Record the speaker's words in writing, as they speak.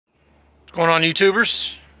What's going on,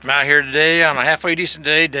 YouTubers? I'm out here today on a halfway decent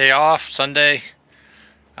day off, Sunday.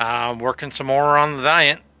 Working some more on the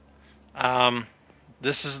Valiant.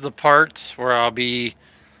 This is the part where I'll be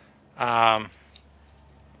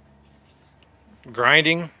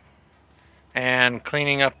grinding and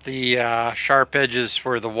cleaning up the sharp edges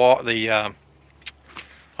for the wall, on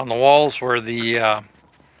the walls where the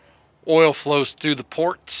oil flows through the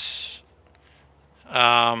ports.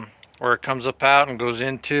 Where it comes up out and goes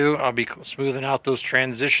into. I'll be smoothing out those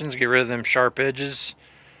transitions, get rid of them sharp edges.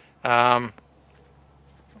 Why?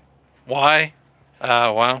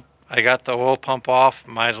 Well, I got the oil pump off.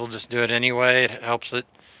 Might as well just do it anyway. It helps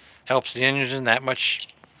the engine that much,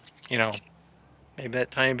 you know, maybe that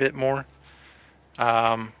tiny bit more.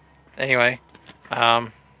 Anyway,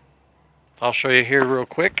 I'll show you here real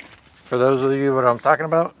quick for those of you what I'm talking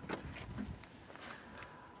about.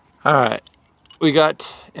 All right. We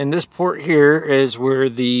got in this port here is where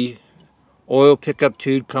the oil pickup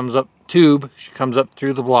tube comes up through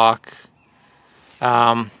the block.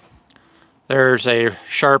 There's a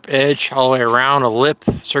sharp edge all the way around, a lip,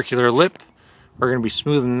 circular lip. We're going to be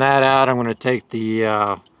smoothing that out. I'm going to take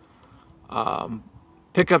the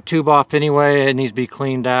pickup tube off anyway. It needs to be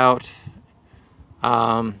cleaned out.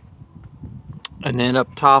 And then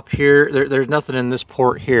up top here, there's nothing in this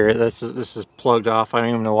port here. This is plugged off. I don't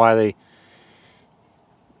even know why they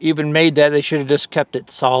even made that. They should have just kept it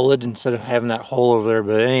solid instead of having that hole over there.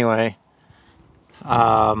 But anyway,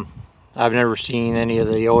 I've never seen any of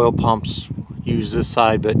the oil pumps use this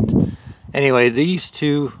side. But anyway, these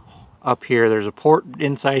two up here, there's a port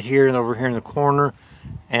inside here and over here in the corner,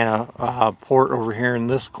 and a port over here in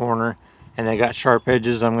this corner, and they got sharp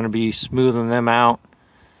edges. I'm going to be smoothing them out.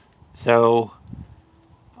 So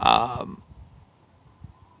I'm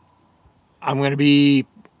going to be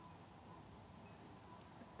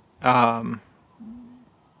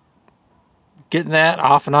getting that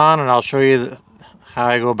off and on, and I'll show you how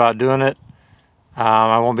I go about doing it.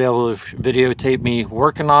 I won't be able to videotape me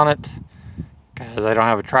working on it because I don't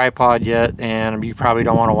have a tripod yet, and you probably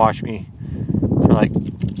don't want to watch me for like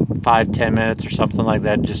 5-10 minutes or something like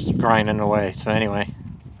that just grinding away. So anyway,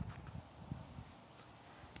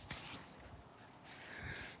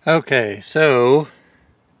 okay, so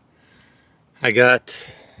I don't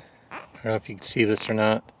know if you can see this or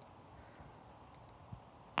not.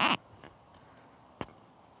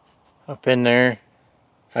 Up in there,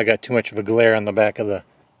 I got too much of a glare on the back of the...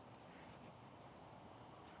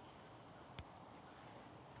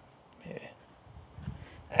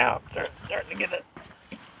 Ow, starting to get it.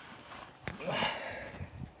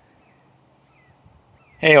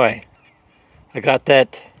 Anyway, I got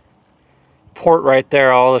that port right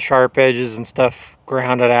there, all the sharp edges and stuff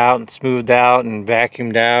grounded out and smoothed out and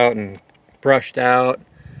vacuumed out and brushed out.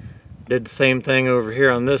 Did the same thing over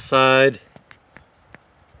here on this side.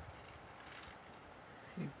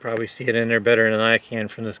 You can probably see it in there better than I can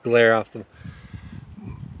from this glare off the...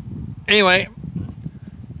 Anyway,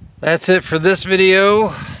 that's it for this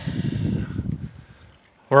video.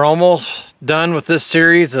 We're almost done with this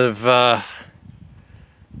series of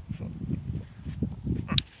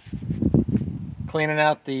cleaning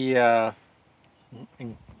out the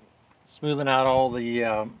and smoothing out all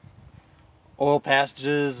the oil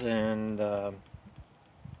passages and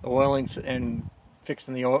oiling and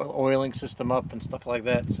fixing the oiling system up and stuff like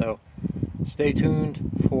that. So stay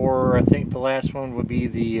tuned for, I think the last one would be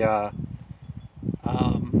the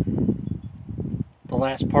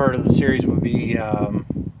last part of the series would be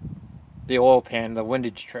the oil pan, the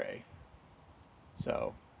windage tray.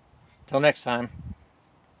 So till next time.